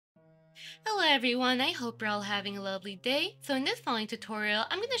Hello everyone, I hope you're all having a lovely day. So in this following tutorial,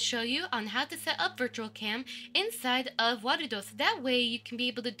 I'm going to show you on how to set up virtual cam inside of Warudo. So that way you can be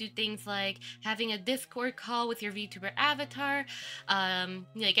able to do things like having a Discord call with your VTuber avatar.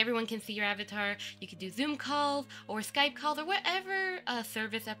 Like everyone can see your avatar. You could do Zoom calls or Skype calls or whatever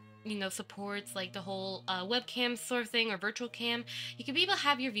service that supports like the whole webcam sort of thing or virtual cam. You can be able to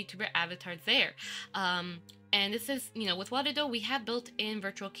have your VTuber avatars there. And this is, with Warudo, we have built-in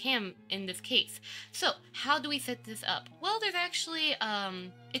virtual cam in this case. So how do we set this up? Well, there's actually,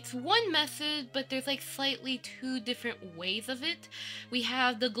 it's one method, but there's like slightly two different ways of it. We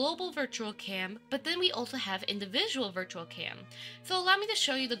have the global virtual cam, but then we also have individual virtual cam. So allow me to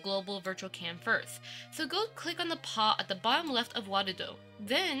show you the global virtual cam first. So go click on the paw at the bottom left of Warudo.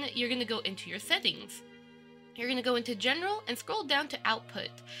 Then you're going to go into your settings. You're going to go into general and scroll down to output.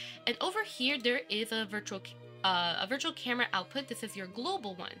 And over here, there is a virtual camera output. This is your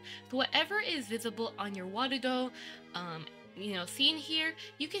global one. So whatever is visible on your Warudo, seen here,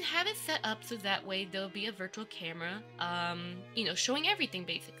 you can have it set up so that way there'll be a virtual camera, showing everything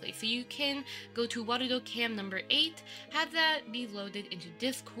basically. So you can go to Warudo cam number 8, have that be loaded into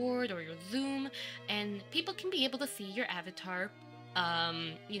Discord or your Zoom, and people can be able to see your avatar,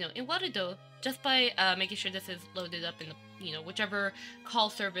 in Warudo just by making sure this is loaded up in the, whichever call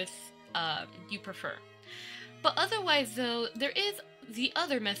service you prefer. But otherwise though, there is the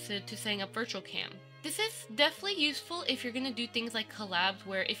other method to setting up virtual cam. This is definitely useful if you're gonna do things like collabs,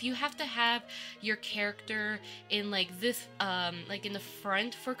 where if you have to have your character in like this, like in the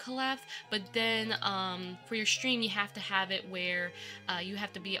front for collabs, but then for your stream you have to have it where you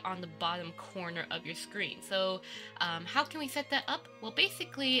have to be on the bottom corner of your screen. So how can we set that up? Well,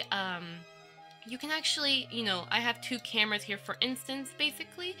 basically, you can actually, I have two cameras here for instance,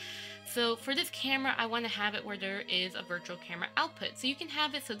 basically. So for this camera, I want to have it where there is a virtual camera output. So you can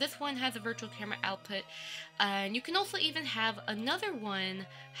have it, so this one has a virtual camera output, and you can also even have another one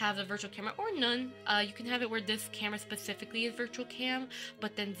have a virtual camera or none. You can have it where this camera specifically is virtual cam,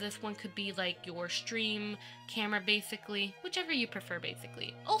 but then this one could be like your stream camera basically, whichever you prefer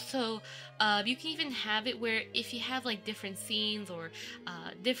basically. Also, you can even have it where if you have like different scenes or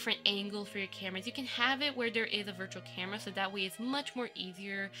different angles for your cameras, you can have it where there is a virtual camera, so that way it's much more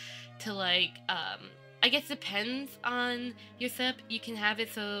easier to like, I guess depends on your setup. You can have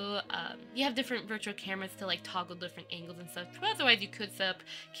it so you have different virtual cameras to like toggle different angles and stuff. But otherwise you could set up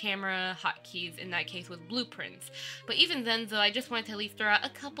camera hotkeys in that case with blueprints. But even then though, I just wanted to at least throw out a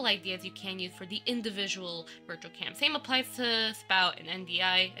couple ideas you can use for the individual virtual cam. Same applies to Spout and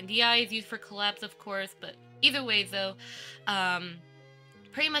NDI. NDI is used for collabs of course, but either way though,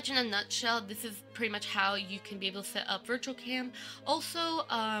 pretty much in a nutshell, this is pretty much how you can be able to set up virtual cam. Also,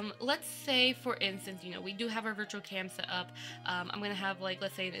 let's say for instance, we do have our virtual cam set up. I'm gonna have like,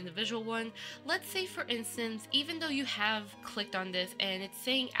 let's say an individual one. Let's say for instance, even though you have clicked on this and it's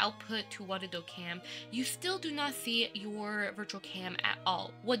saying output to Warudo cam, you still do not see your virtual cam at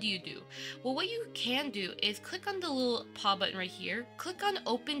all. What do? Well, what you can do is click on the little paw button right here, click on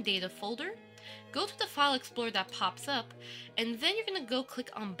open data folder, go to the file explorer that pops up, and then you're going to go click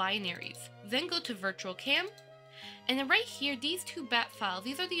on binaries. Then go to virtual cam, and then right here, these two bat files,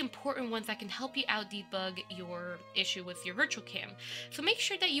 these are the important ones that can help you out debug your issue with your virtual cam. So make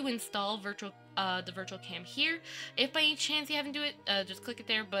sure that you install the virtual cam here. If by any chance you haven't do it, just click it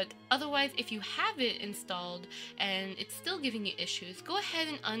there. But otherwise, if you have it installed and it's still giving you issues, go ahead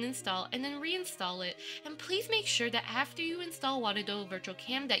and uninstall and then reinstall it. And please make sure that after you install Warudo virtual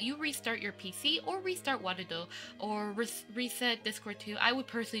cam that you restart your PC or restart Warudo or reset Discord too. I would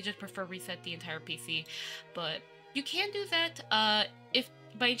personally just prefer reset the entire PC, but you can do that. If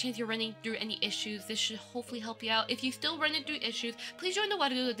by any chance you're running through any issues, this should hopefully help you out. If you still run into issues, please join the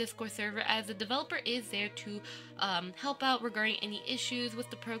Warudo Discord server, as the developer is there to help out regarding any issues with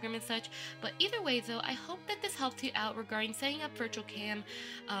the program and such. But either way though, I hope that this helped you out regarding setting up virtual cam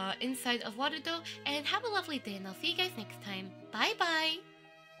inside of Warudo, and have a lovely day, and I'll see you guys next time. Bye bye!